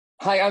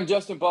Hi, I'm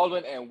Justin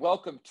Baldwin, and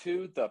welcome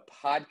to the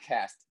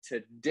podcast.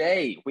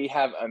 Today, we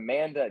have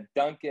Amanda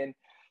Duncan.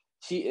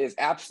 She is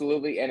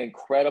absolutely an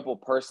incredible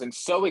person.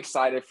 So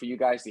excited for you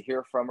guys to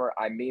hear from her.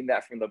 I mean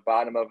that from the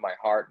bottom of my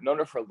heart. Known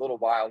her for a little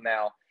while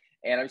now,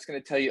 and I'm just going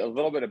to tell you a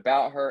little bit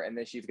about her, and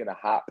then she's going to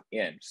hop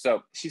in.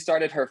 So she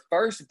started her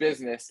first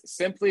business,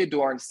 Simply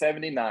Adorned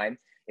 79,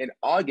 in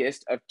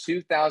August of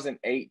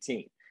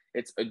 2018.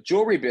 It's a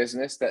jewelry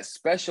business that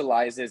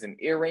specializes in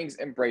earrings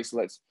and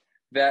bracelets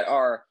that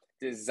are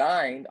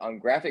designed on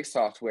graphic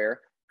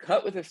software,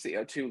 cut with a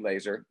CO2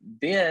 laser.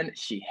 Then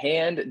she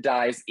hand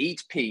dyes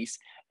each piece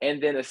and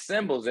then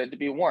assembles it to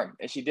be worn.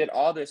 And she did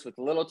all this with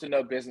little to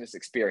no business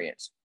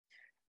experience.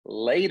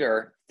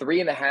 Later,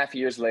 3.5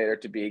 years later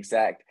to be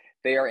exact,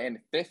 they are in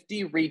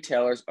 50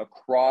 retailers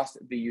across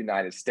the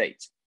United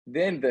States.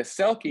 Then the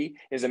Selkie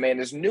is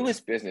Amanda's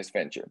newest business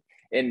venture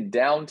in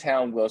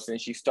downtown Wilson.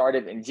 She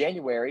started in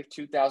January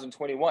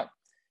 2021.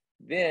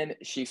 Then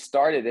she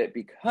started it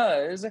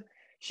because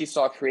she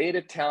saw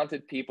creative,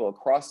 talented people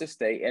across the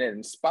state, and it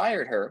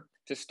inspired her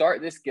to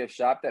start this gift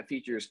shop that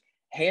features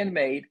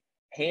handmade,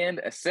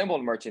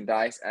 hand-assembled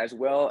merchandise, as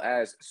well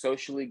as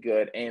socially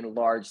good and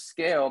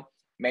large-scale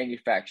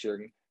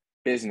manufacturing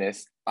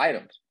business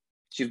items.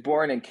 She's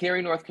born in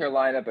Cary, North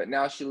Carolina, but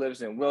now she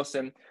lives in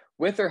Wilson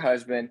with her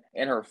husband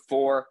and her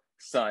 4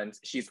 sons.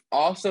 She's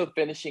also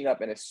finishing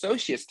up an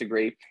associate's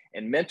degree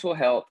in mental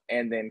health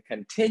and then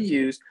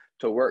continues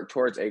to work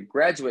towards a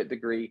graduate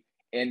degree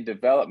in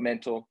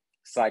developmental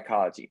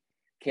psychology.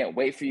 Can't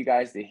wait for you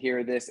guys to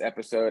hear this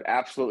episode.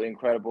 Absolutely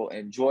incredible.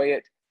 Enjoy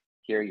it.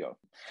 Here you go.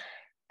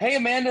 Hey,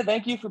 Amanda,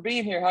 thank you for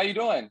being here. How you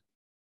doing?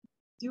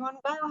 Doing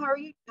well. How are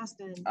you,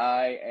 Justin?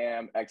 I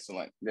am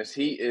excellent. This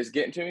heat is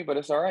getting to me, but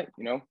it's all right.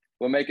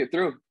 We'll make it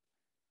through.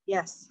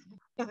 Yes.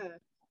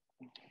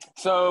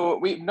 So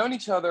we've known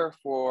each other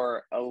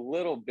for a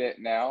little bit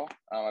now.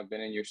 I've been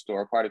in your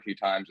store quite a few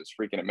times. It's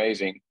freaking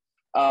amazing.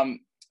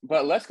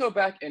 But let's go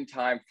back in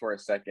time for a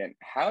second.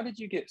 How did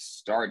you get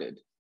started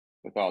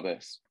with all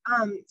this?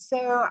 So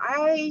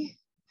I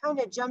kind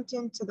of jumped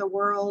into the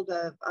world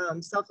of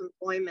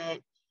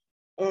self-employment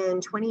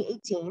in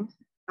 2018.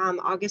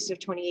 August of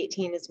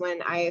 2018 is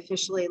when I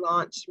officially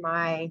launched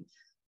my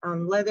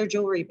leather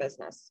jewelry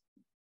business.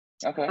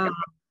 Okay.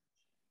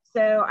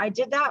 So I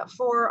did that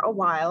for a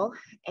while,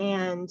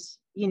 and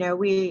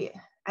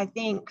I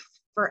think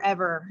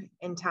forever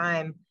in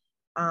time,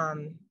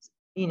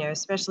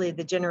 especially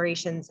the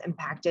generations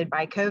impacted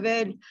by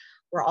COVID,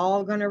 we're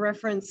all going to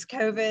reference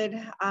COVID.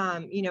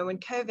 When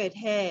COVID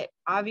hit,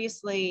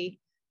 obviously,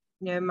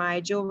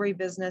 my jewelry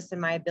business and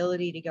my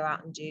ability to go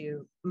out and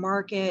do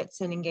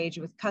markets and engage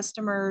with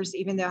customers,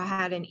 even though I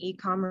had an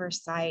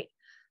e-commerce site,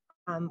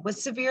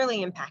 was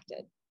severely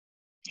impacted.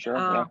 Sure.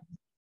 Yeah.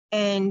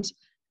 And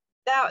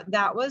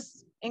that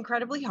was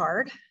incredibly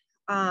hard.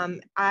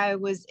 I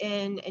was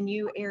in a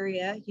new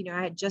area.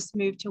 I had just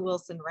moved to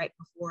Wilson right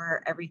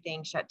before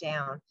everything shut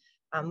down.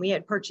 We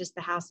had purchased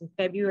the house in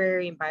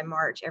February, and by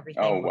March,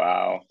 everything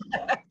was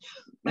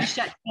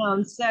shut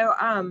down. So,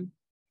 I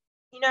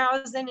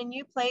was in a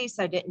new place.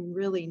 I didn't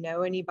really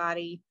know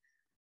anybody.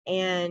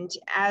 And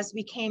as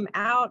we came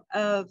out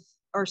of,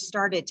 or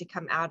started to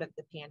come out of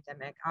the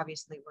pandemic,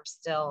 obviously we're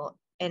still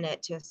in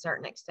it to a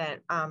certain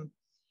extent.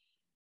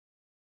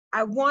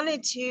 I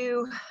wanted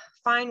to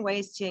find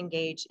ways to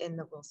engage in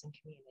the Wilson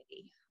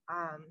community.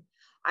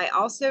 I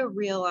also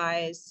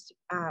realized,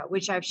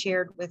 which I've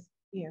shared with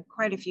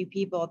quite a few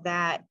people,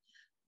 that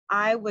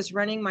I was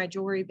running my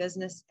jewelry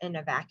business in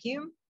a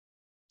vacuum.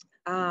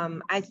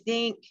 I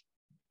think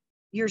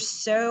you're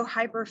so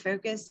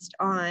hyper-focused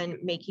on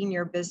making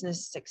your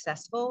business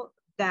successful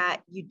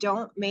that you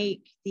don't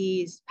make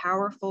these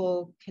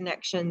powerful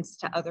connections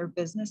to other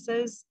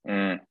businesses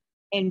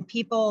and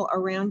people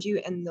around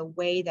you in the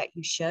way that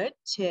you should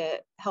to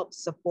help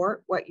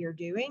support what you're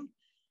doing.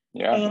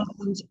 Yeah.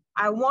 And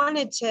I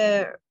wanted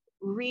to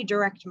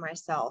redirect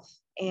myself.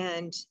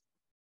 And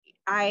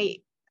I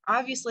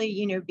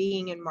obviously,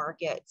 being in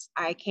markets,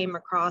 I came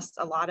across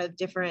a lot of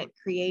different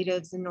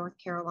creatives in North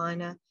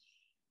Carolina,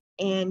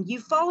 and you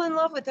fall in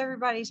love with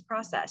everybody's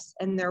process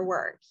and their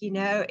work.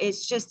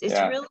 It's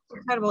really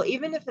incredible.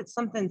 Even if it's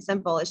something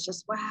simple, it's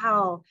just,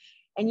 wow.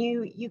 And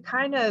you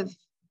kind of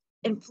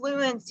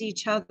influence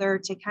each other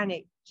to kind of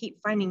keep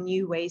finding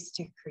new ways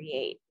to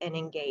create and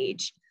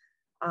engage,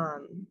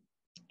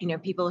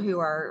 people who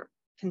are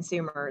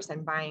consumers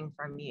and buying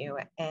from you.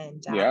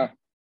 And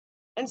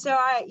so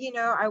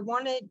I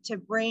wanted to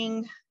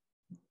bring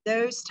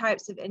those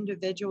types of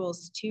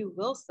individuals to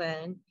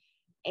Wilson,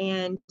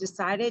 and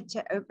decided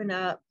to open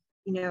up,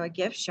 a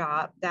gift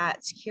shop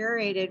that's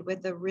curated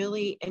with a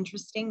really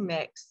interesting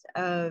mix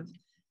of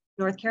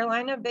North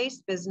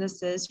Carolina-based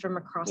businesses from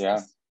across the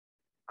state.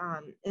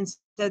 And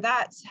so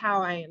that's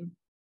how I am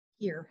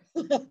here.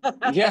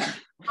 Yeah.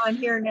 I'm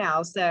here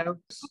now. So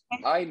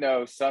I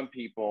know some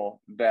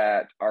people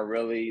that are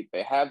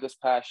they have this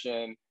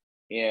passion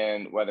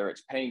in whether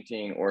it's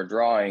painting or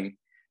drawing,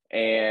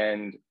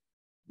 and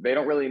they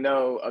don't really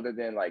know other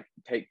than like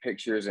take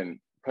pictures and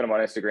put them on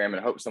Instagram and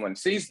hope someone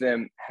sees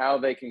them, how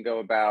they can go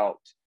about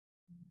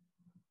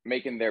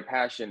making their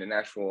passion an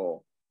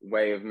actual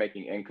way of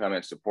making income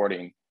and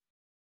supporting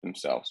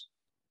themselves.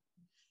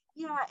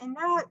 Yeah, and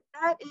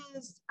that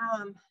is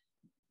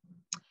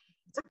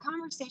it's a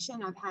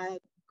conversation I've had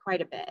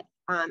quite a bit.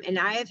 And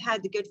I have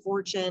had the good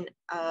fortune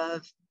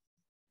of,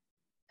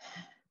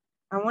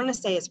 I want to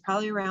say it's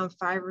probably around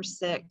 5 or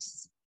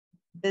 6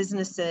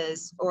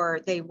 businesses, or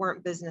they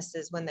weren't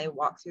businesses when they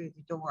walked through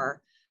the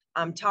door,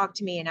 talk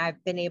to me, and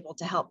I've been able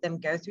to help them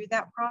go through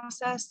that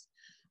process.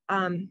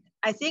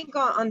 I think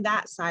on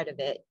that side of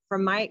it,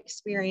 from my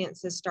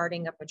experiences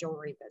starting up a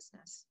jewelry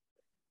business,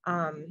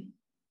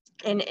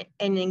 and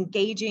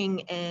engaging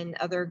in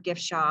other gift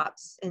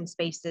shops and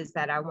spaces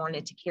that I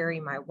wanted to carry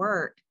my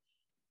work,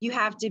 you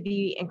have to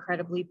be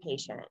incredibly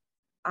patient.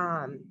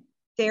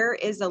 There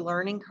is a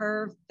learning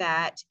curve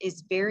that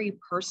is very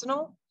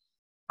personal.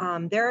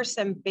 There are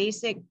some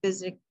basic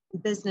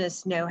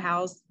business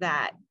know-hows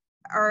that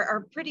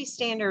are pretty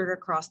standard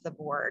across the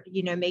board,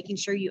 you know, making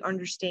sure you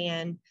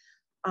understand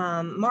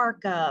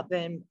markup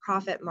and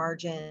profit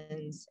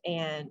margins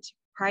and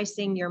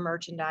pricing your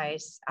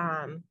merchandise,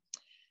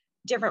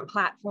 different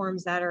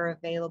platforms that are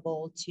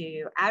available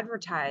to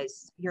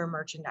advertise your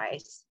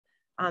merchandise.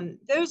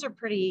 Those are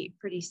pretty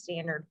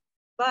standard.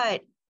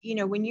 But, you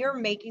know, when you're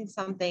making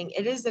something,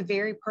 it is a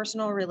very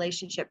personal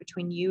relationship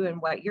between you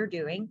and what you're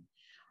doing.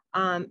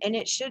 And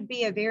it should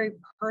be a very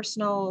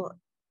personal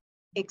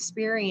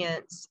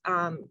experience,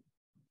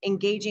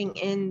 engaging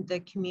in the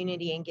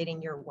community and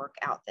getting your work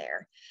out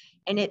there.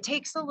 And it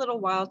takes a little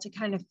while to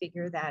kind of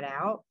figure that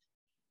out.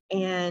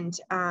 And,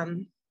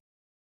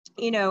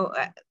 you know,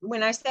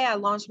 when I say I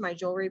launched my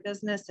jewelry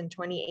business in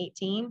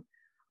 2018,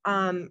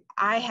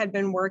 I had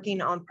been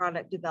working on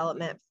product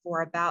development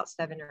for about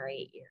 7 or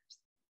 8 years.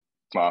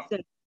 Wow. So,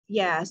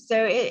 yeah,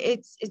 so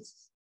it's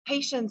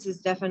patience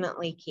is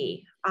definitely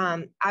key.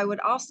 I would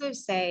also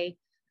say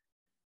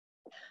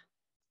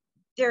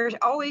there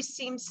always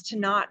seems to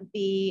not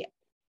be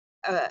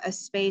a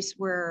space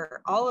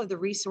where all of the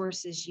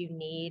resources you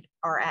need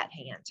are at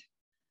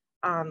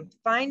hand.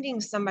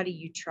 Finding somebody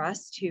you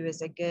trust who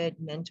is a good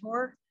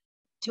mentor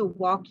to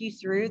walk you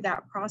through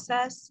that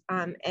process,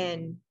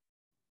 and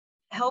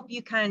help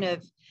you kind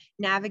of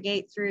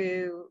navigate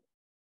through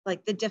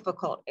like the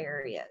difficult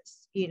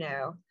areas, you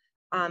know,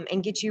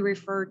 and get you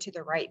referred to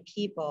the right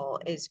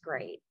people is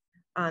great.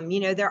 You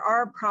know, there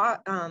are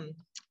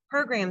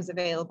programs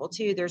available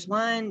too. There's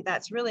one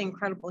that's really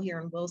incredible here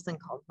in Wilson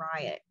called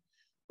Riot,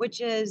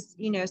 which is,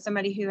 you know,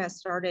 somebody who has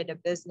started a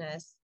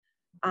business.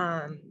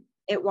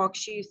 It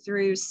walks you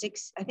through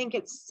I think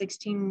it's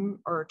 16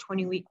 or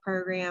 20-week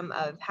program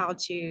of how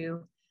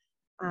to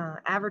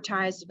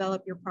advertise,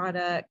 develop your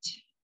product,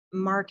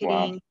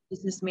 marketing, wow,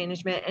 business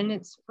management, and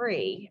it's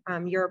free.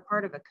 You're a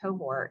part of a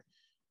cohort.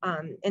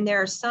 And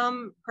there are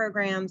some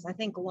programs, I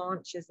think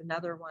Launch is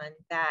another one,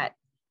 that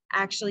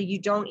actually you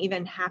don't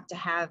even have to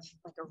have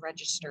like a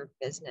registered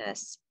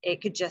business.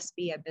 It could just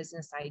be a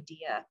business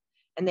idea.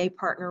 And they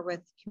partner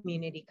with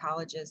community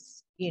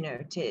colleges, you know,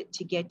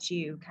 to get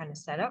you kind of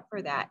set up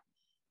for that.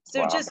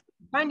 So wow, just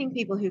finding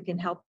people who can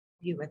help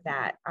you with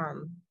that,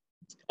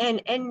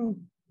 and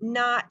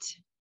not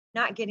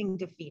getting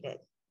defeated.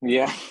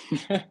 Yeah,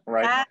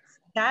 right.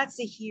 That's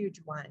a huge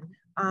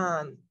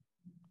one.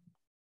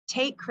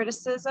 Take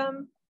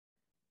criticism,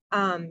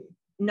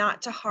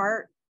 not to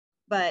heart,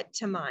 but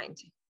to mind,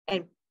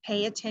 and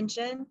pay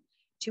attention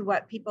to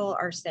what people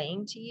are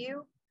saying to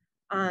you,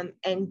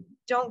 and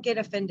don't get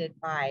offended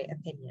by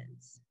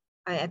opinions.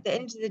 At the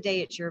end of the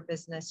day, it's your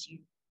business. You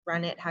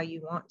run it how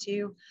you want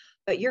to,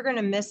 but you're going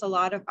to miss a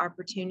lot of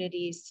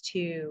opportunities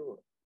to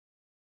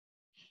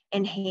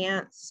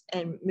enhance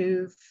and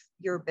move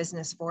your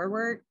business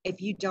forward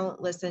if you don't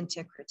listen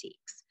to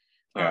critiques.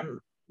 Yeah.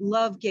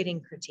 Love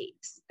getting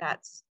critiques.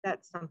 That's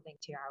something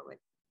too I would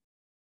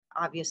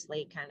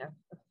obviously kind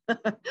of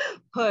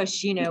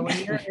push, you know,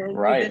 when you're a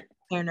right business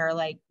owner,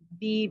 like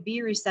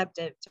be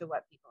receptive to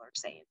what people are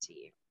saying to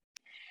you.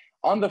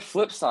 On the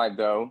flip side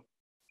though,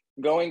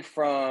 going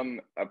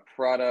from a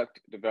product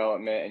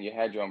development and you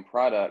had your own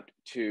product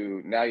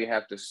to now you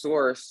have to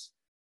source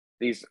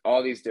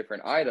all these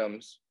different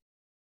items.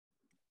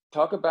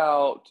 Talk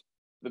about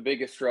the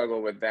biggest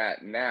struggle with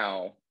that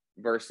now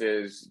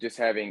versus just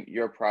having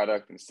your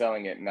product and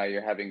selling it. Now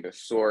you're having to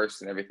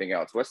source and everything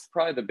else. What's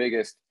probably the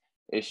biggest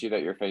issue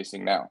that you're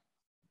facing now?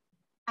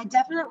 I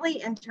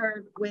definitely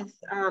entered with,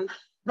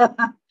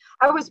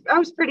 I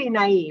was pretty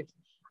naive,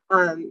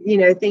 you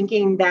know,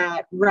 thinking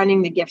that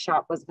running the gift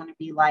shop was going to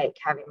be like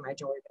having my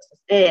jewelry business.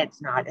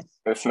 It's not.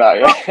 It's not.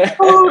 Yeah.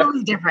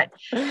 Totally different.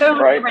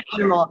 Totally right. Different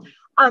animal.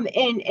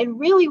 And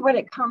really what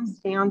it comes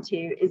down to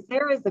is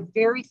there is a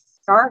very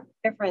stark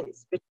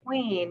difference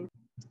between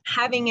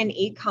having an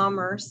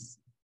e-commerce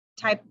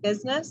type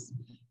business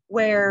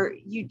where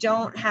you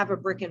don't have a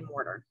brick and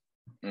mortar.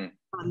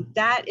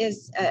 That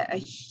is a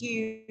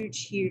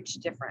huge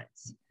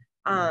difference.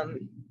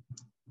 And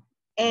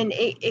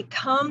it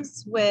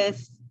comes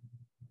with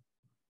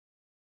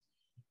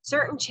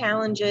certain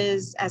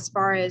challenges as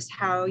far as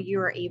how you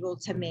are able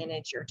to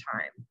manage your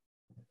time.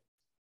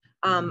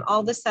 All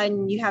of a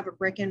sudden you have a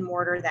brick and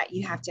mortar that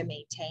you have to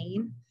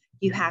maintain,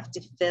 you have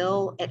to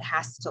fill, it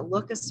has to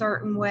look a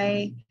certain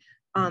way.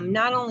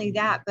 Not only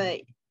that,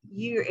 but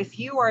if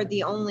you are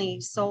the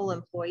only sole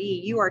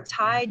employee, you are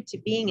tied to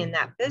being in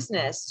that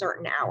business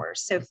certain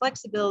hours. So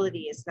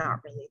flexibility is not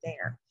really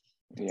there.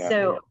 Yeah.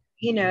 So,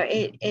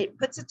 it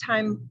puts a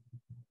time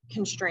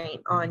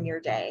constraint on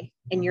your day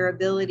and your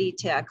ability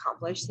to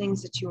accomplish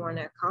things that you want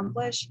to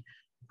accomplish.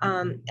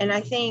 And I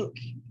think,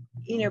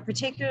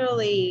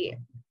 particularly,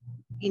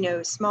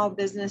 small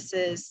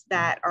businesses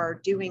that are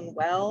doing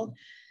well.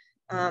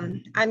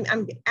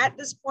 I'm at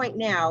this point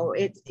now,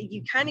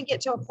 you kind of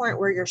get to a point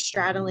where you're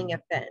straddling a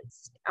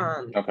fence.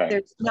 Okay.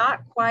 There's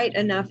not quite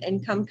enough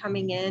income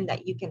coming in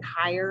that you can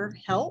hire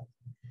help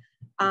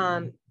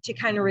to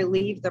kind of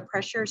relieve the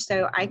pressure.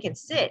 So I can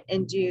sit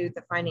and do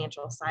the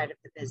financial side of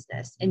the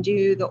business and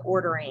do the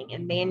ordering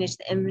and manage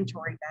the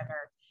inventory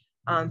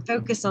better,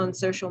 focus on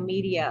social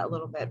media a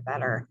little bit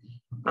better.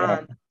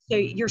 Yeah. So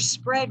you're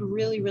spread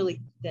really,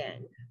 really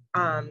thin.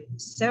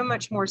 So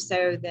much more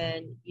so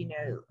than,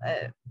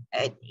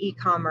 an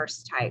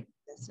e-commerce type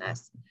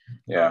business.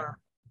 Yeah.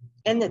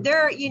 And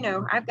there,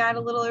 I've got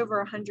a little over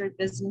 100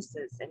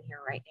 businesses in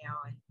here right now.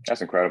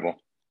 That's incredible.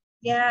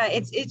 Yeah,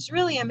 it's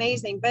really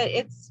amazing, but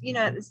it's,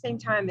 at the same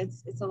time,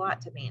 it's a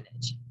lot to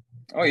manage.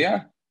 Oh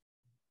yeah.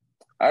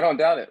 I don't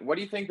doubt it. What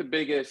do you think the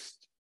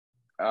biggest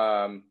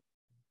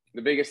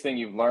thing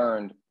you've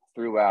learned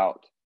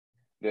throughout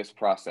this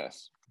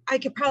process? I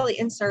could probably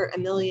insert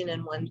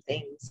 1,000,001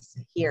 things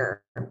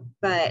here,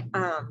 but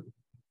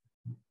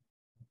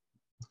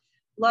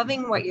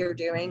loving what you're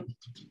doing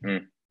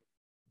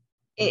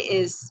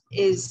is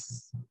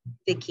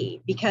the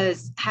key,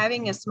 because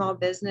having a small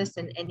business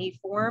in any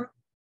form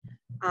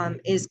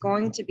is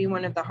going to be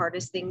one of the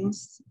hardest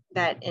things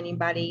that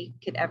anybody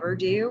could ever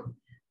do.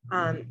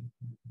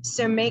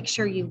 So make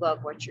sure you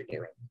love what you're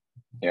doing.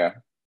 Yeah.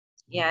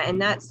 Yeah,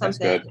 and that's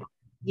something. That's good.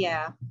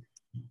 Yeah.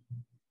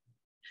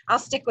 I'll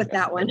stick with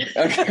that one.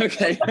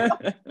 Okay.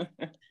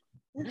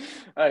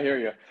 I hear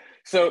you.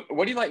 So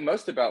what do you like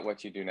most about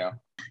what you do now?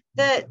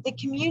 The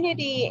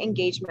community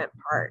engagement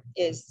part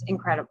is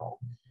incredible.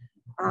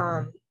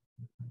 I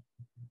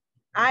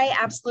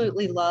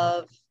absolutely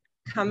love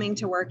coming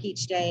to work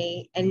each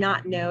day and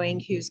not knowing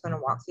who's going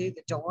to walk through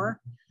the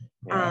door.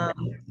 Yeah.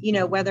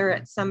 Whether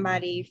it's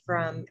somebody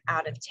from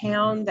out of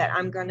town that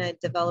I'm going to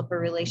develop a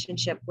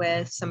relationship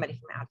with, somebody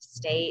from out of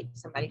state,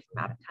 somebody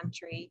from out of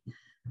country.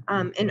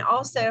 And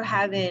also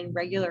having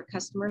regular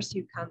customers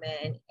who come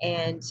in,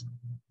 and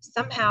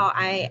somehow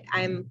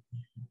I'm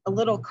a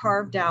little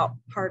carved out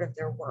part of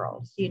their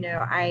world.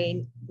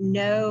 I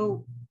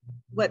know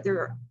what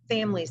their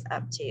family's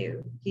up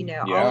to,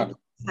 all of the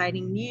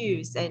exciting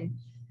news, and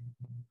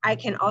I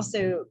can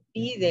also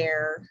be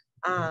there,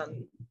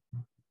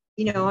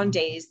 on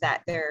days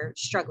that they're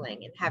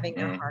struggling and having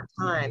a hard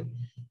time.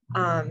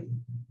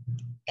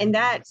 And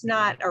that's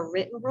not a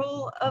written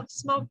rule of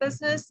small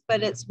business,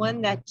 but it's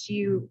one that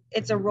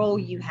it's a role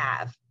you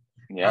have.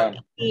 Yeah.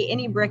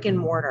 Any brick and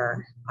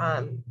mortar,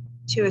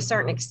 to a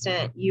certain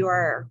extent, you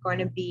are going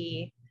to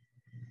be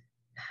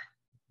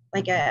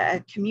like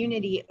a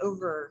community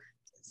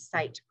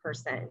oversight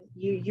person.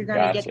 You're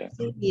going to get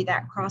to see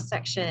that cross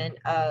section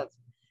of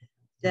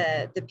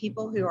the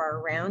people who are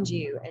around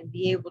you and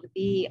be able to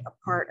be a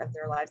part of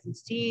their lives and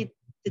see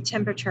the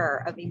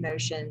temperature of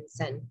emotions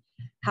and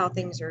how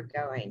things are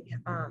going.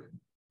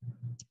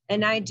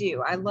 And I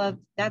love,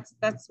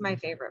 that's my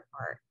favorite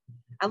part.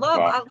 I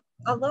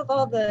love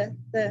all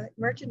the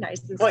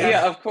merchandise and well, stuff.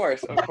 Yeah, of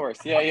course.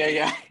 Yeah.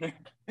 Yeah.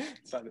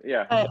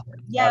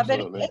 Yeah, but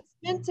it's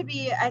meant to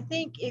be. I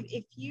think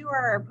if you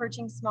are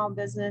approaching small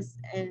business,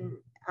 and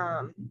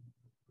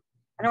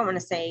I don't want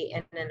to say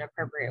in an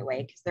appropriate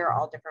way, because there are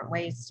all different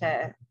ways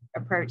to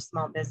approach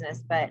small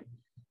business, but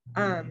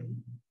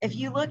if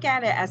you look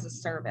at it as a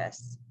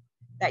service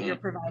that you're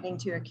providing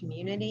to a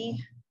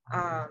community,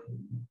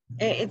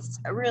 it's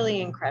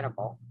really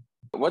incredible.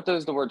 What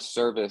does the word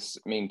service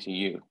mean to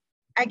you?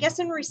 I guess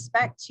in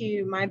respect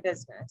to my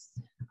business,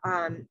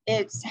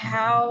 it's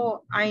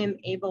how I am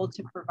able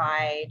to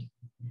provide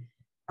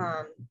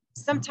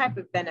some type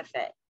of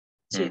benefit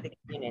to the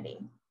community.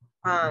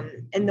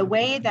 And the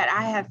way that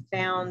I have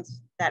found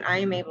that I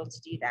am able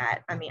to do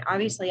that, I mean,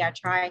 obviously I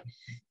try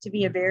to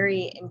be a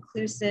very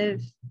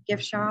inclusive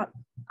gift shop.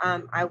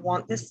 I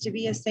want this to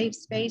be a safe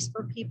space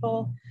for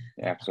people.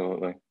 Yeah,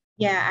 absolutely.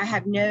 Yeah, I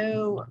have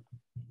no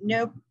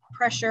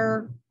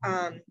pressure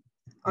on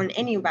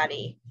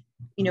anybody,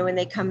 when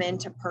they come in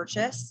to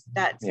purchase.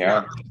 That's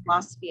not my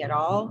philosophy at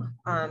all.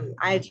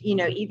 I've,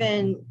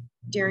 even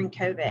during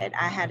COVID,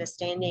 I had a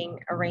standing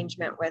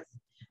arrangement with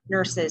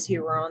nurses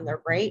who were on their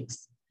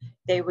breaks.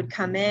 They would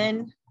come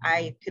in,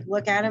 I could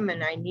look at them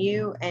and I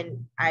knew,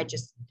 and I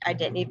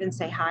didn't even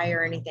say hi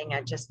or anything.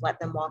 I just let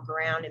them walk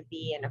around and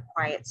be in a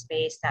quiet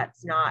space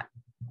that's not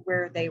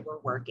where they were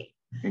working.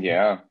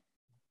 Yeah.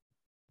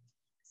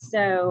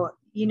 So,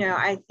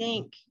 I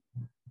think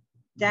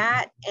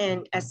That,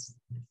 and as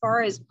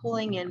far as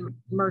pulling in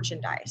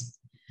merchandise,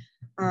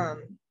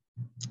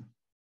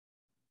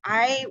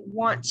 I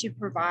want to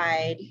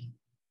provide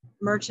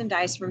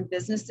merchandise from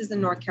businesses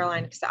in North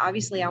Carolina because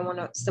obviously I want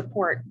to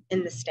support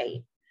in the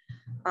state.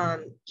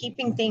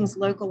 Keeping things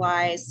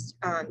localized,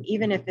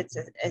 even if it's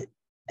a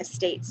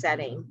state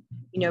setting,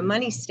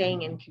 money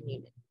staying in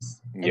communities.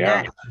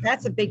 And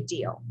that's a big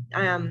deal.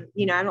 I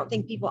don't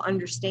think people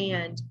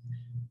understand,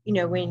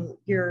 when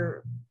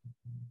you're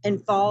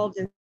involved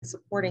in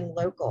supporting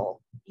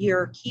local,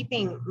 you're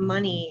keeping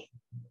money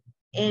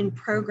in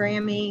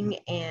programming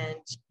and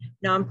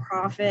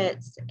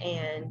nonprofits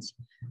and,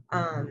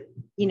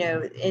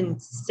 in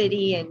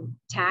city and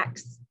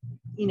tax,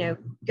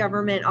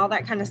 government, all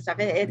that kind of stuff.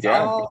 It's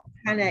all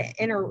kind of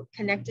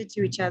interconnected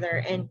to each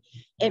other, and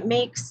it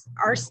makes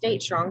our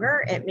state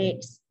stronger. It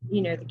makes,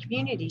 the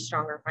community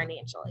stronger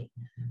financially.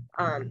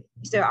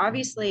 So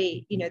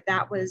obviously,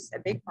 that was a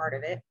big part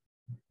of it.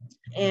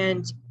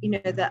 And,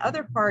 the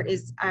other part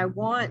is I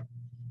want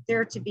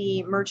there to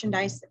be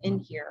merchandise in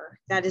here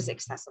that is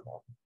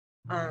accessible.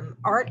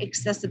 Art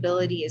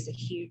accessibility is a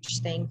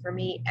huge thing for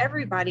me.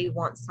 Everybody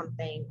wants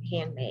something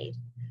handmade.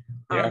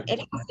 It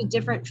has a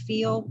different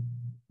feel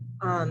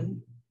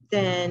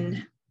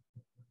than,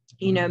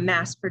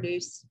 mass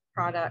produced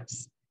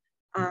products.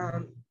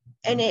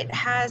 And it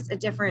has a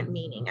different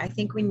meaning. I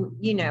think when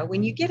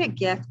you get a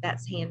gift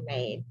that's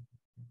handmade,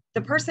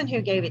 the person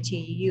who gave it to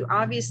you, you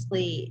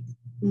obviously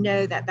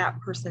know that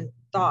person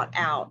thought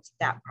out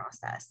that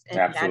process and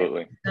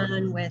Absolutely. that it's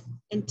done with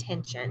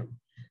intention.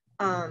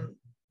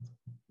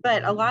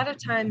 But a lot of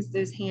times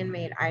those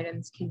handmade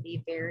items can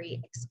be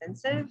very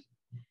expensive.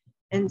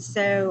 And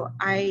so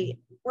I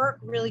work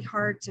really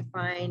hard to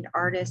find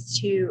artists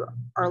who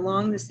are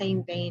along the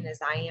same vein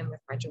as I am with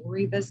my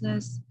jewelry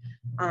business.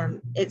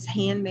 It's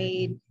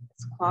handmade,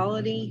 it's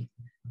quality,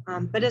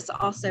 but it's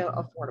also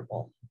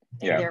affordable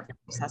and therefore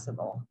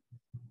accessible.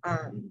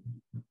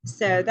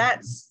 So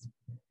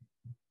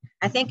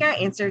I think I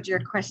answered your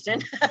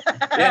question.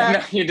 Yeah,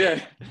 no, you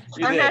did.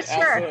 I'm not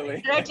sure.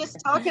 Absolutely. Did I just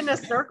talk in a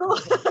circle?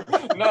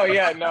 No,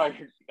 that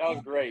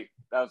was great.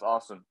 That was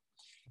awesome.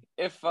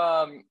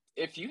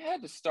 If you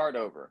had to start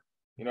over,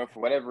 for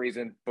whatever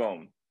reason,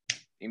 boom,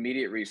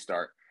 immediate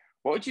restart,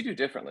 what would you do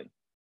differently?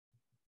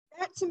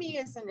 That to me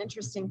is an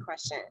interesting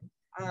question,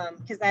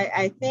 because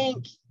I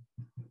think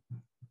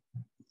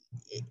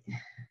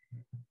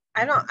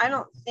I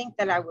don't think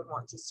that I would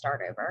want to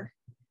start over.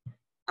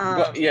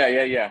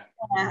 Yeah.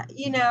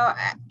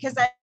 Because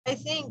I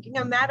think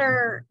no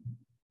matter,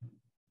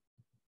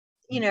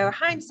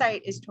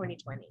 hindsight is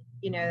 2020.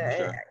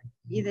 Sure.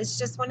 It's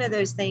just one of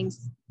those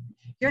things.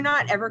 You're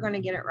not ever going to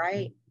get it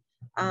right.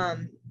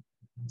 And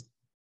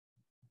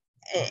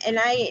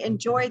I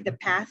enjoyed the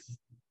path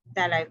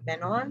that I've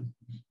been on.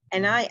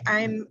 And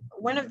I'm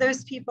one of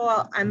those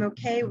people, I'm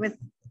okay with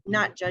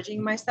not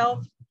judging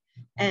myself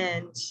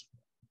and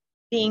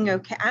being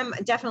okay. I'm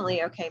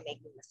definitely okay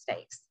making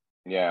mistakes.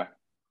 Yeah.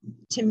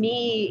 To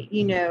me,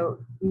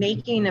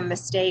 making a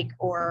mistake,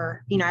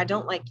 or, I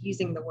don't like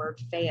using the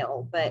word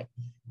fail, but,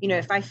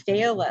 if I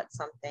fail at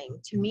something,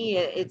 to me,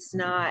 it's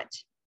not,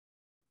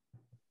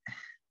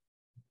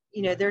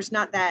 there's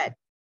not that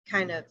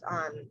kind of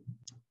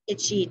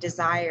itchy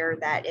desire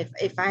that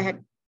if I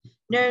had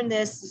known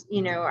this,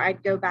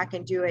 I'd go back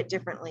and do it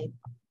differently,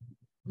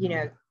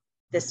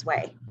 this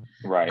way.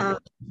 Right.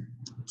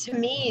 To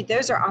me,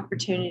 those are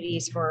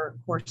opportunities for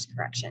course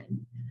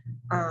correction.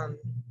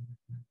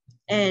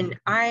 And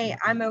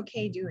I'm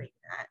okay doing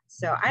that.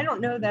 So I don't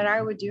know that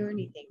I would do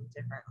anything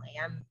differently.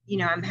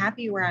 I'm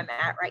happy where I'm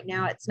at right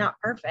now. It's not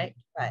perfect,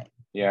 but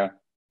yeah.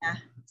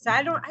 So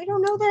I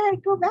don't know that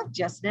I'd go back,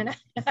 Justin.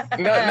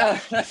 No,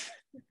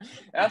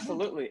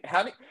 absolutely.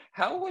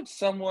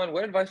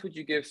 What advice would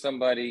you give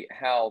somebody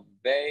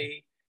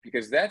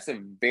because that's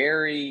a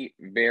very,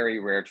 very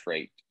rare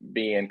trait,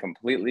 being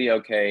completely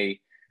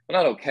okay.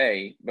 Well, not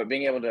okay, but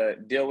being able to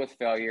deal with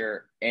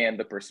failure and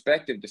the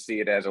perspective to see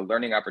it as a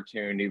learning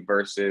opportunity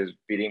versus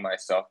beating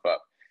myself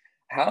up.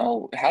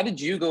 How did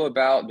you go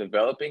about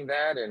developing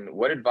that, and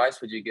what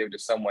advice would you give to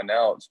someone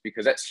else?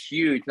 Because that's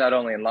huge, not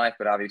only in life,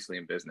 but obviously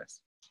in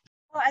business.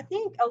 Well, I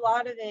think a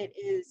lot of it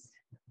is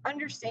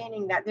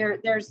understanding that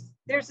there's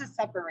a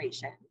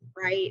separation,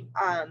 right?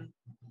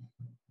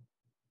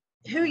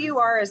 Who you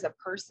are as a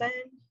person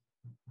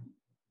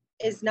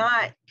is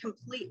not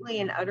completely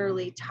and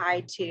utterly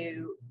tied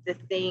to the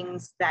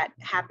things that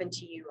happen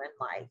to you in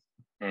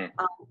life,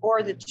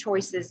 or the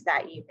choices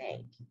that you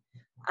make.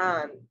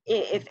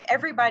 If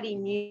everybody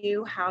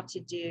knew how to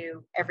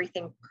do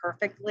everything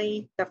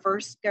perfectly the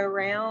first go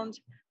round,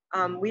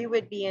 we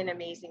would be an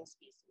amazing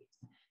species.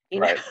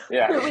 Right.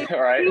 Yeah.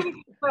 Right. We would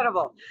be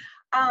incredible.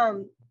 I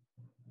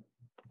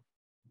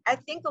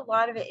think a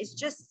lot of it is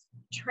just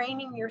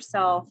training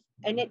yourself,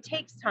 and it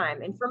takes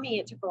time. And for me,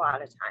 it took a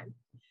lot of time.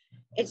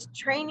 It's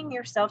training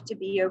yourself to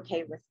be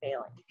okay with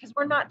failing, because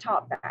we're not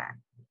taught that.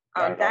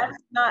 That's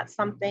not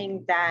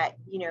something that,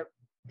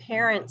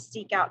 parents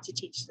seek out to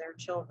teach their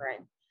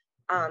children.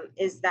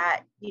 is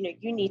that,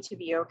 you need to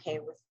be okay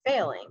with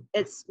failing.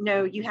 It's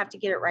no, you have to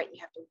get it right. You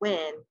have to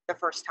win the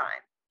first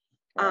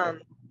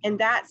time. And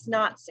that's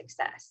not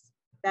success.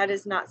 That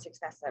is not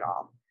success at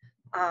all.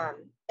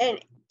 And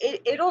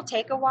it'll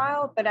take a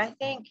while, but I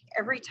think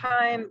every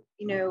time,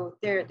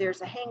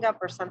 there's a hang up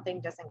or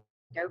something doesn't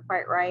go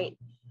quite right,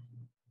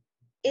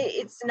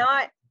 it's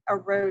not a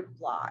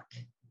roadblock.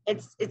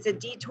 It's a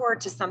detour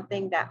to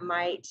something that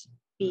might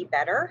be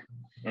better.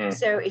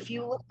 So if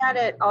you look at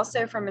it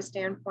also from a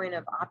standpoint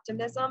of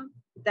optimism,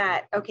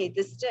 that, okay,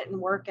 this didn't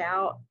work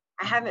out,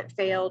 I haven't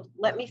failed,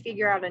 let me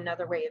figure out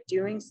another way of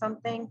doing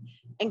something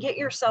and get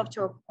yourself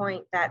to a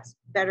point that's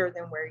better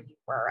than where you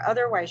were.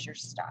 Otherwise, you're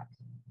stuck.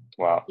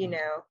 Wow.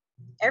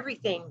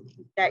 Everything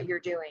that you're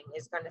doing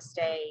is going to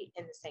stay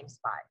in the same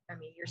spot. I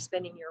mean, you're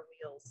spinning your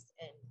wheels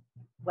in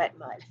wet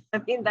mud. I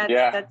mean, that's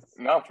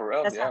no, for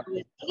real. That's how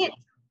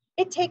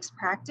it takes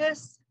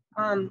practice.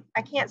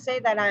 I can't say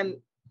that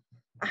I'm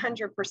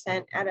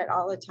 100% at it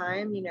all the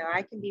time.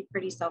 I can be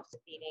pretty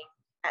self-defeating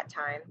at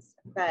times,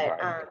 but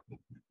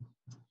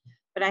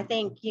I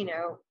think,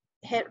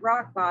 hit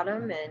rock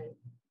bottom and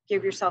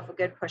give yourself a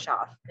good push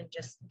off and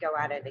just go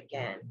at it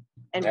again.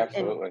 And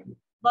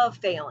love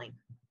failing.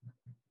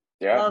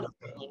 Yeah. Love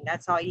failing.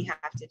 That's all you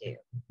have to do.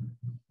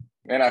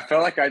 Man, I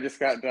felt like I just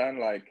got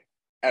done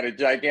at a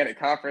gigantic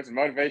conference,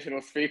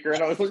 motivational speaker,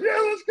 and I was like, yeah,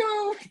 let's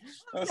go.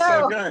 That's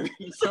so good.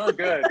 So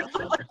good.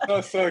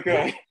 So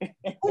good.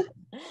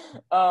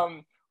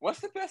 What's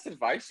the best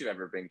advice you've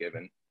ever been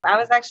given? I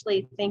was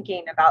actually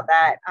thinking about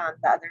that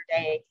the other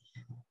day.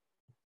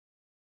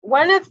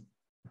 One of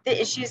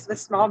the issues with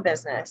small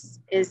business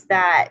is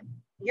that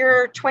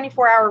your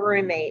 24-hour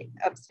roommate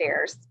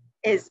upstairs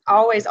is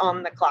always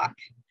on the clock.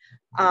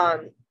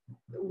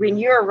 When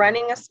you're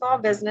running a small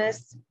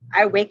business,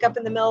 I wake up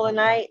in the middle of the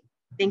night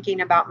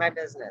thinking about my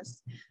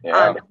business.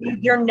 Yeah.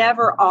 You're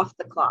never off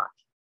the clock.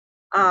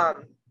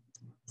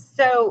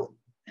 So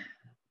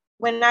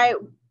when I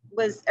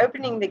was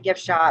opening the gift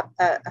shop,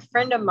 a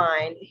friend of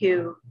mine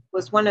who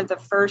was one of the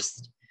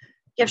first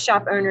gift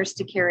shop owners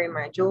to carry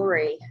my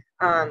jewelry,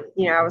 I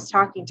was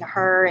talking to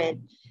her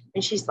and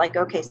she's like,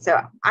 okay,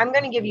 so I'm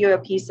going to give you a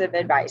piece of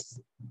advice.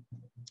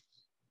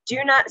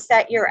 Do not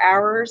set your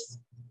hours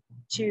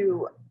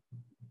to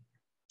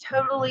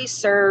totally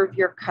serve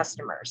your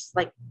customers.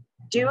 Like,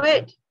 do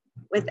it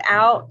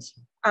without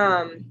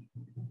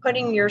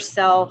putting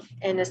yourself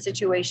in a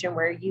situation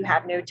where you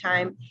have no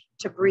time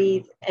to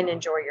breathe and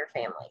enjoy your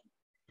family.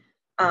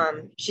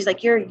 She's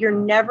like, you're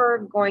never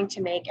going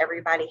to make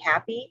everybody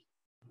happy.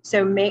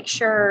 So make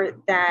sure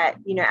that,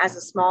 as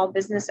a small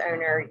business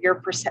owner, you're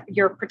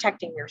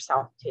protecting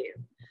yourself too,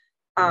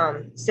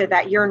 so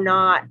that you're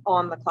not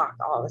on the clock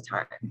all the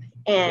time.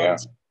 And,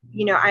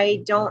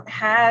 I don't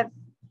have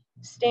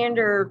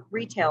standard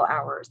retail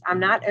hours. I'm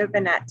not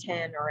open at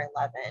 10 or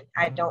 11.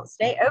 I don't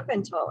stay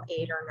open till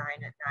 8 or 9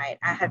 at night.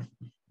 I have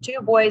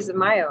 2 boys of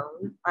my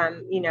own.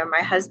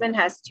 My husband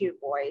has 2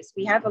 boys.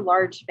 We have a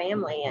large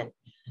family and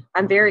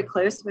I'm very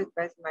close with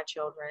both of my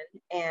children,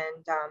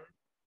 and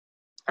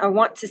I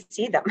want to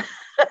see them.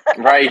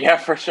 Right. Yeah,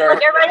 for sure.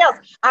 Like everybody else,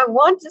 I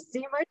want to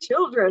see my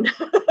children.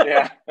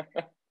 Yeah.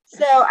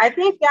 So I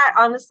think that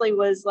honestly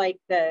was like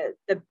the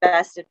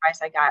best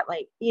advice I got.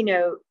 Like,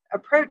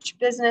 approach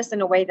business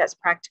in a way that's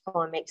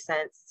practical and makes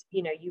sense.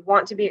 You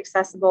want to be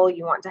accessible.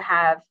 You want to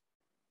have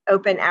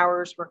open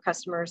hours where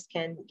customers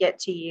can get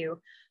to you.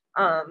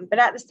 But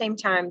at the same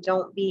time,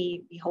 don't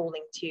be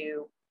beholden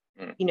to,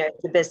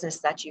 the business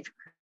that you've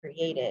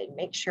created.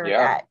 Make sure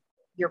that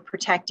you're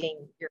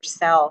protecting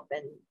yourself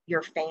and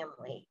your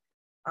family.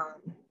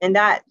 And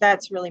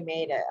that's really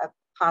made a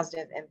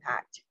positive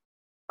impact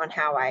on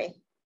how I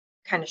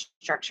kind of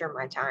structure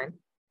my time.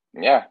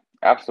 Yeah,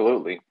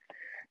 absolutely.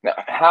 Now,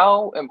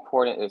 how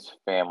important is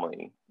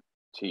family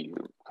to you?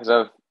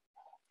 Because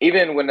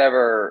even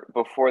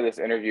before this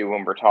interview,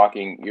 when we're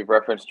talking, you've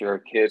referenced your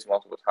kids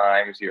multiple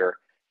times,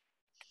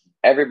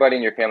 everybody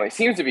in your family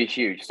seems to be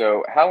huge.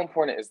 So how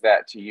important is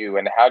that to you?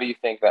 And how do you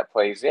think that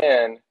plays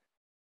in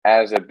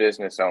as a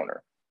business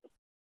owner?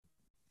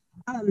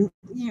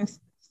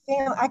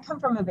 I come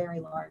from a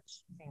very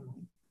large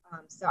family.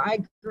 So I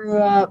grew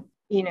up,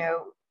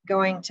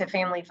 going to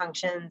family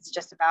functions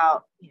just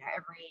about,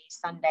 every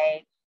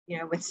Sunday,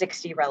 with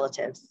 60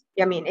 relatives.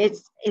 I mean,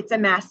 it's a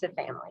massive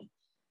family.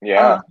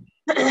 Yeah.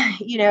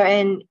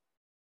 And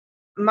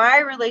my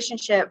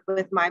relationship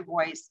with my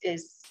boys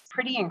is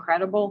pretty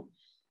incredible.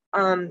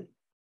 And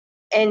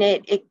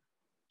it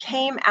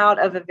came out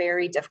of a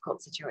very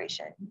difficult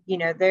situation.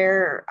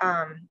 Their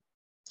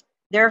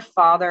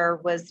father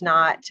was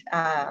not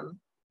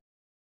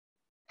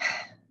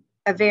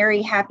a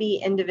very happy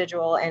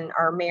individual in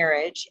our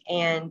marriage,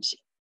 and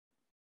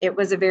it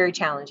was a very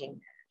challenging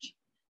marriage,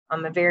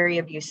 a very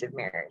abusive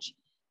marriage.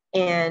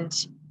 And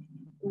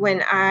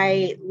when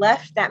I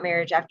left that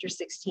marriage after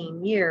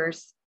 16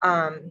 years,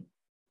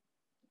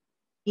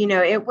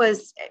 it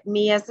was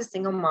me as a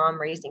single mom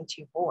raising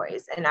 2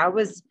 boys, and I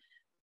was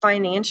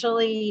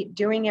financially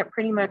doing it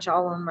pretty much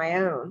all on my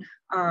own.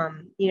 I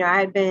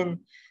had been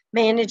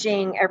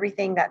managing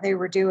everything that they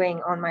were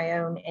doing on my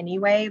own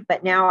anyway,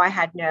 but now I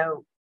had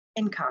no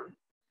income.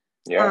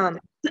 Yeah.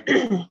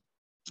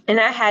 And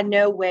I had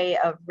no way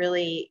of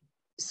really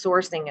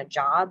sourcing a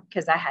job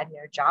because I had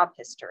no job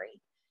history.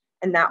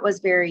 And that was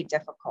very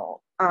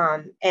difficult.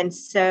 And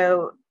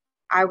so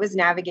I was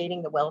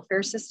navigating the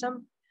welfare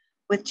system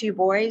with two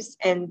boys,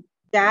 and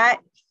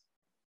that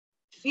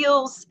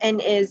feels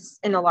and is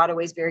in a lot of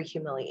ways very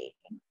humiliating.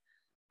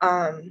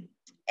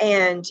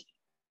 And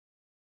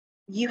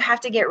you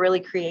have to get really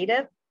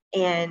creative,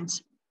 and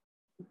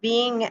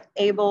being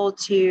able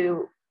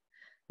to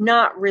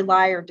not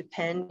rely or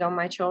depend on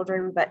my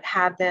children, but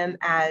have them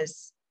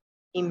as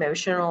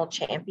emotional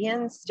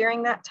champions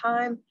during that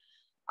time,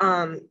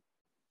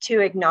 to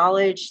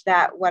acknowledge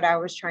that what I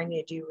was trying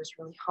to do was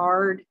really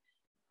hard.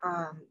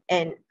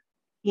 And,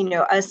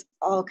 us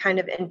all kind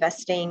of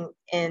investing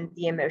in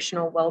the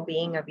emotional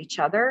well-being of each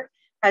other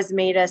has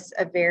made us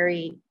a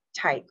very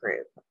tight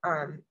group.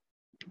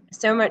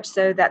 So much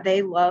so that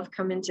they love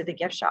coming to the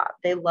gift shop.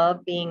 They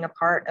love being a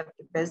part of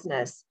the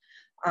business.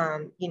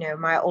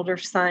 My older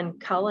son,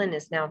 Cullen,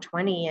 is now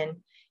 20, and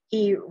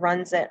he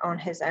runs it on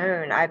his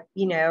own.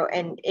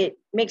 And it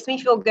makes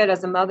me feel good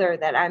as a mother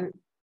that I'm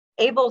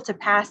able to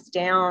pass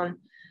down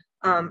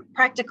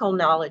practical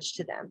knowledge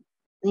to them,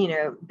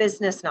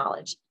 business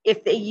knowledge.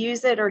 If they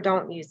use it or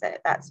don't use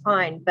it, that's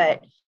fine.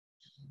 But,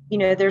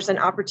 there's an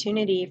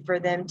opportunity for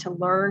them to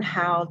learn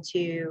how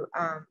to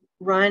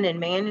run and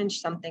manage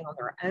something on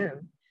their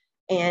own.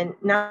 And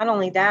not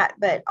only that,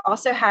 but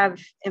also have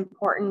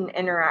important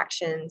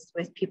interactions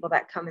with people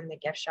that come in the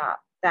gift shop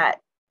that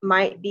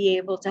might be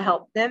able to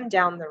help them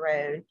down the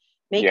road,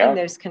 making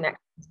those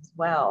connections as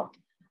well.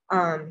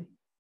 And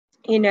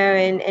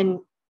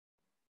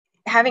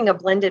having a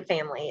blended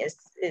family is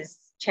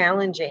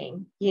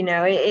challenging.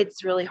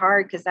 It's really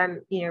hard because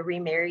I'm,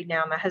 remarried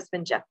now. My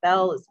husband, Jeff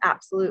Bell, is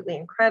absolutely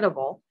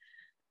incredible.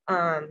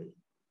 And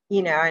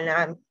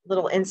I'm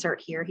little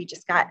insert here. He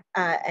just got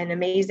an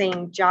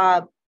amazing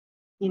job,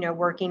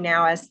 working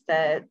now as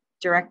the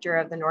director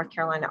of the North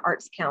Carolina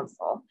Arts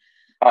Council.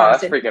 Oh,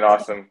 that's freaking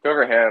awesome. Go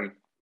for him.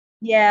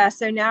 Yeah.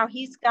 So now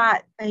he's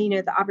got,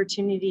 the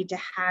opportunity to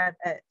have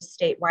a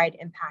statewide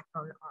impact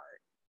on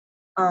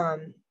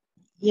art.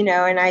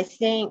 And I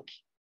think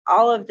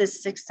all of the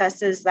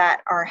successes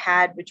that are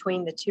had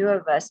between the two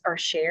of us are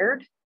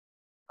shared.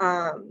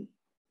 And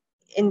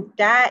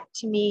that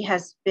to me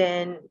has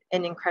been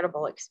an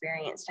incredible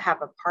experience to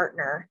have a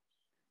partner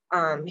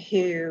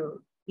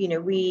who,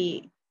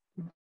 we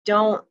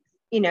don't,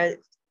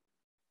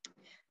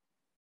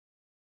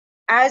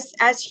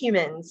 as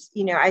humans,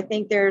 I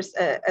think there's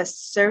a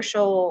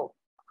social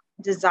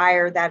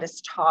desire that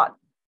is taught,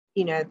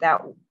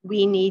 that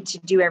we need to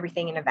do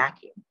everything in a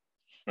vacuum.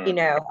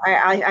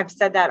 I've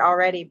said that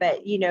already,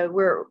 but,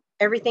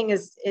 everything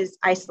is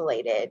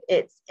isolated.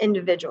 It's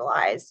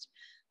individualized.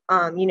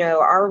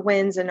 Our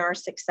wins and our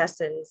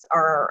successes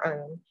are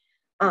our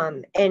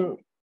own. And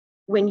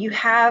when you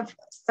have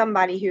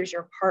somebody who's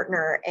your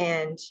partner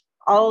and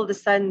all of a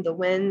sudden the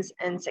wins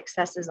and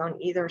successes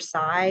on either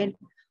side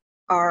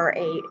are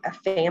a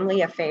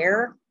family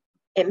affair,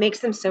 it makes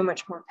them so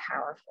much more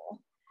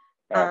powerful.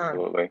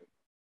 Absolutely.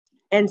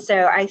 And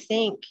so I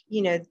think,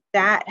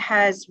 that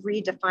has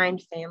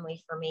redefined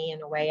family for me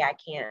in a way I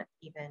can't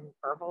even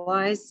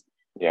verbalize.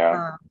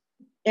 Yeah.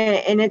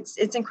 And it's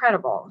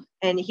incredible.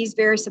 And he's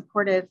very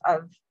supportive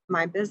of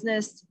my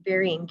business,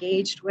 very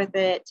engaged with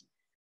it.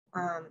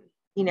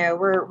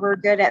 We're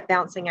good at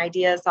bouncing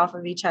ideas off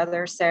of each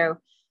other. So,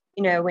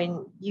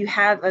 when you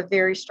have a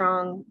very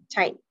strong,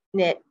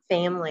 tight-knit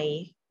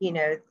family,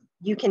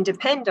 you can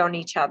depend on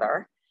each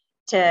other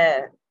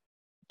to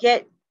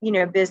get,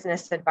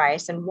 business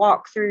advice and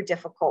walk through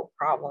difficult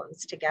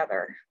problems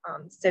together.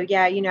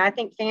 I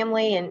think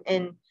family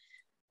and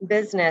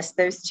business,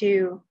 those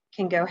two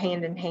can go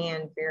hand in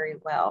hand very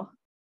well.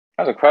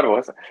 That's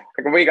incredible.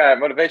 We got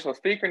a motivational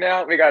speaker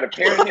now. We got a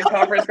parenting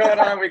conference going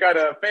on. We got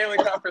a family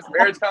conference,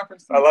 marriage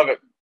conference. I love it.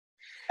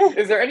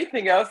 Is there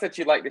anything else that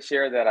you'd like to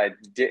share that I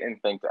didn't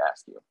think to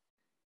ask you?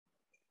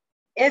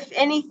 If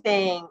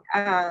anything,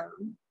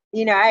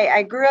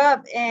 I grew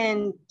up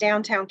in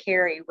downtown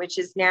Cary, which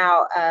is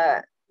now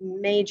a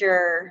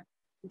major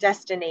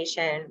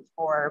destination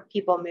for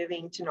people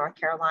moving to North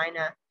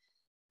Carolina.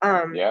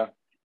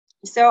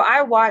 So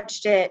I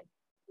watched it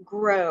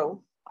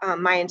grow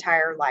my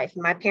entire life.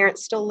 My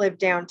parents still live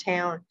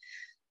downtown.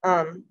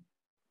 And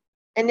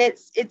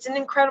it's an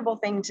incredible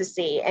thing to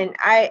see. And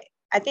I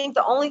think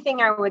the only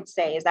thing I would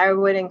say is I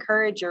would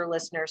encourage your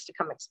listeners to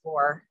come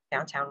explore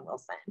downtown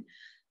Wilson.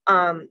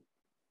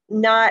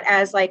 Not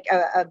as like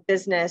a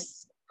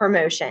business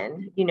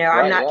promotion,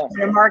 I'm not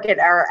trying to market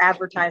or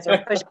advertise or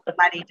push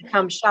somebody to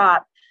come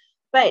shop.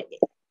 But,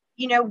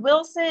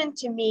 Wilson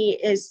to me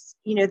is,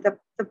 the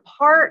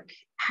park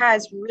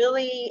has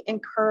really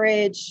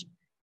encouraged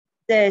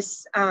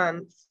this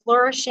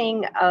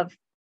flourishing of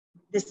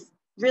this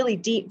really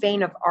deep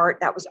vein of art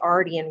that was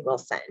already in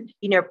Wilson,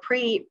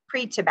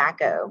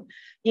 pre-tobacco.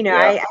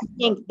 I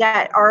think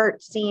that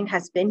art scene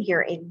has been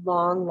here a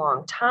long,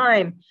 long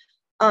time.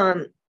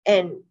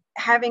 And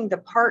having the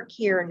park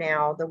here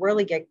now, the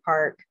Whirligig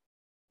Park,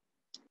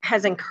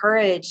 has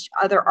encouraged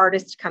other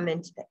artists to come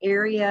into the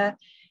area.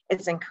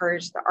 It's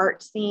encouraged the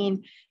art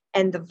scene,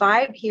 and the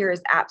vibe here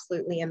is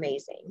absolutely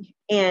amazing.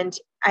 And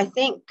I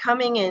think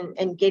coming in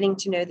and getting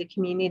to know the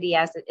community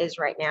as it is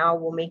right now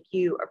will make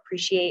you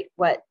appreciate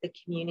what the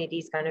community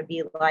is going to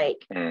be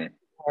like,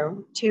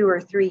 2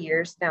 or 3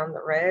 years down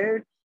the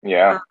road.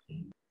 Yeah.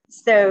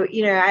 So,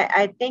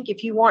 I think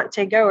if you want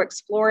to go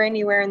explore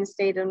anywhere in the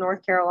state of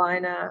North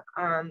Carolina,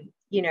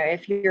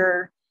 if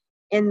you're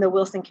in the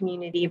Wilson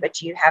community,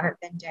 but you haven't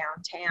been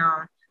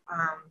downtown,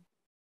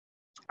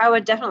 I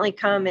would definitely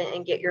come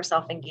and get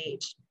yourself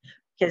engaged,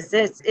 because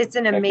it's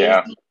an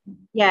amazing,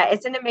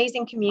 it's an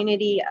amazing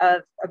community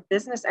of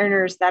business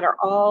owners that are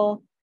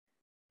all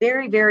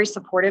very, very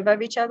supportive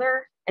of each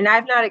other. And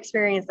I've not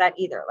experienced that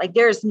either. Like,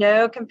 there's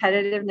no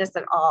competitiveness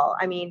at all.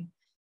 I mean,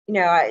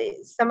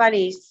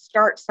 somebody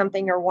starts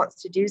something or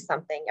wants to do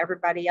something,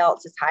 everybody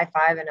else is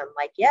high-fiving them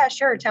like, yeah,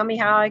 sure, tell me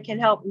how I can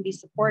help and be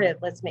supportive.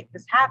 Let's make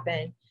this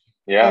happen.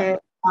 Yeah.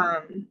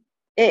 And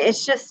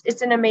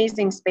it's an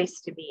amazing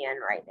space to be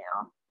in right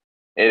now.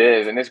 It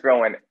is. And it's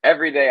growing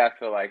every day. I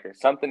feel like there's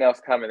something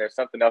else coming. There's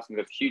something else, and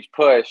there's a huge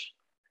push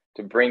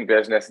to bring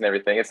business and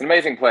everything. It's an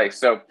amazing place.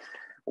 So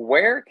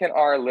where can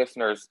our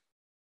listeners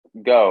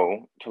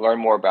go to learn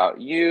more about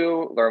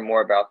you, learn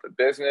more about the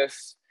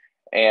business?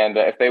 And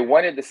if they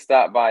wanted to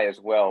stop by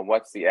as well,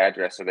 what's the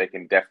address so they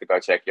can definitely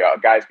go check you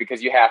out? Guys,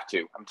 because you have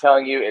to. I'm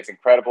telling you, it's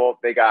incredible.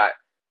 They got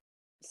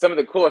some of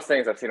the coolest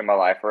things I've seen in my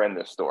life are in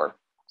this store.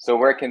 So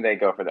where can they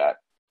go for that?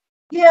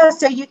 Yeah,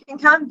 so you can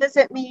come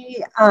visit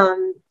me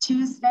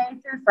Tuesday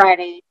through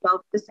Friday,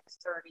 12 to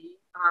 6:30,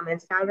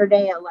 and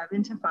Saturday,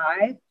 11 to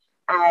 5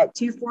 at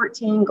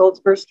 214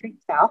 Goldsboro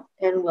Street South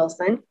in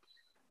Wilson.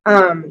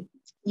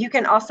 You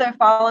can also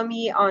follow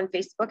me on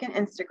Facebook and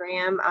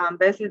Instagram.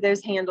 Both of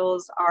those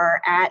handles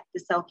are at the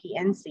Selkie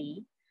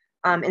NC.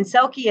 And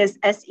Selkie is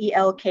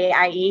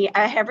Selkie.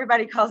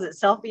 Everybody calls it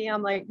selfie.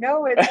 I'm like,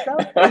 no, it's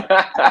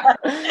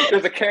Selkie.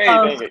 There's a K,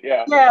 dang it.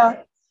 Yeah.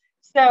 Yeah.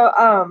 So,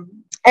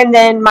 and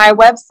then my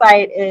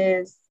website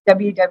is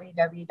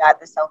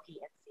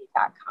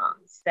www.theselkienc.com.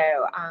 So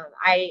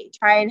I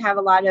try and have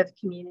a lot of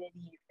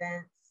community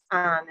events,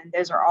 and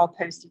those are all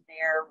posted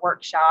there,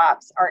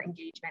 workshops, art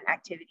engagement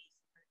activities.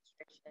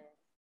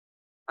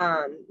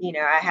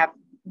 I have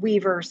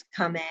weavers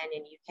come in,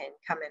 and you can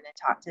come in and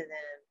talk to them,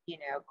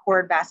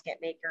 cord basket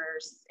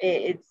makers.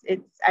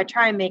 I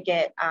try and make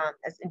it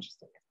as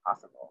interesting as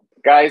possible.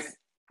 Guys,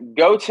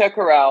 go check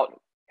her out.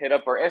 Hit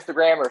up her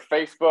Instagram or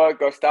Facebook.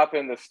 Go stop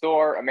in the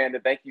store. Amanda,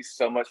 thank you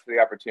so much for the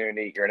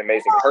opportunity. You're an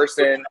amazing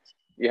person.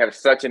 You have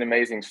such an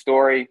amazing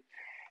story.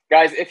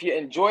 Guys, if you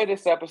enjoy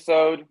this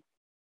episode,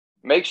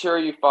 make sure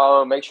you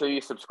follow, make sure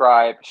you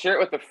subscribe, share it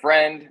with a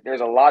friend.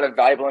 There's a lot of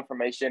valuable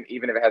information,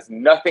 even if it has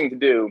nothing to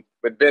do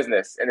with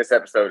business in this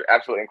episode.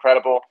 Absolutely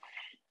incredible.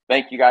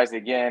 Thank you guys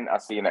again. I'll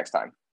see you next time.